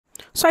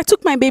So I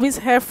took my baby's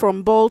hair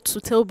from bald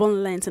to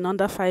tailbone length in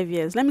under 5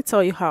 years. Let me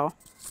tell you how.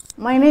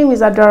 My name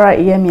is ADA-ORA,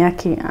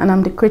 and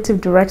I'm the creative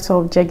director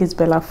of Jeggies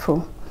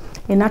Belafro,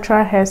 a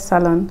natural hair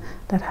salon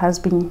that has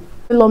been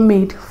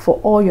tailor-made for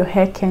all your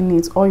hair care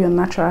needs, all your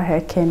natural hair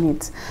care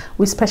needs.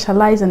 We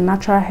specialize in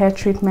natural hair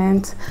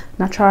treatment,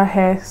 natural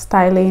hair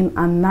styling,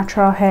 and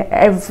natural hair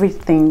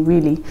everything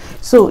really.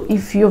 So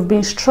if you've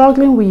been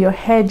struggling with your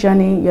hair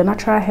journey, your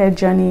natural hair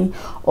journey,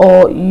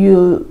 or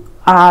you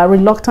are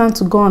reluctant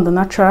to go on the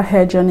natural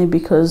hair journey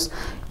because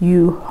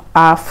you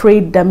are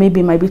afraid that maybe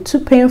it might be too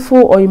painful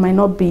or it might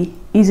not be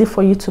easy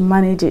for you to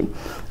manage it,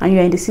 and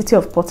you're in the city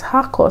of Port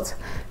Harcourt,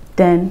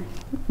 then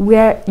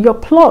we're your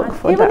plug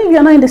for that. Even if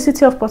you're not in the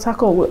city of Port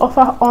Harcourt, we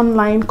offer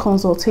online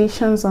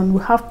consultations and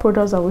we have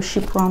products that we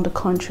ship around the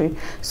country.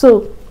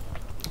 So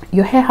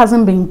your hair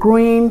hasn't been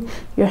growing,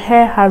 your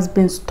hair has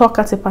been stuck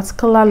at a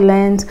particular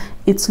length,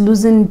 it's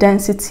losing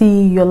density,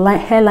 your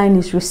hairline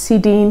is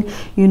receding,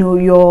 you know,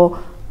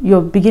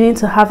 you're beginning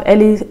to have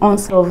early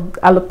onset of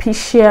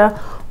alopecia,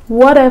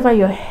 whatever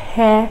your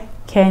hair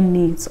care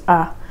needs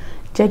are,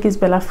 Jeggies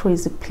Belafro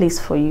is the place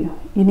for you.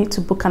 You need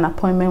to book an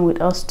appointment with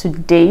us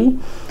today.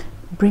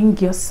 Bring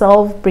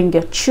yourself, bring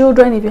your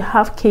children if you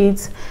have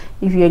kids.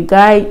 If you're a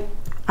guy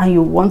and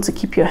you want to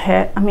keep your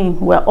hair, I mean,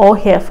 we're all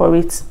here for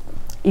it.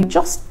 You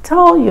just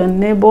tell your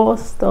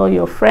neighbors, tell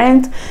your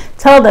friends,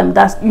 tell them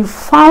that you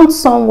found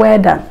somewhere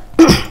that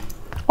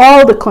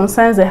all the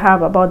concerns they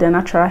have about their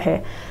natural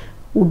hair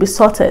will be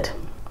sorted.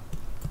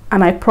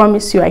 And I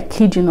promise you, I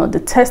kid you not, the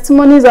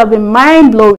testimonies have been mind-blowing.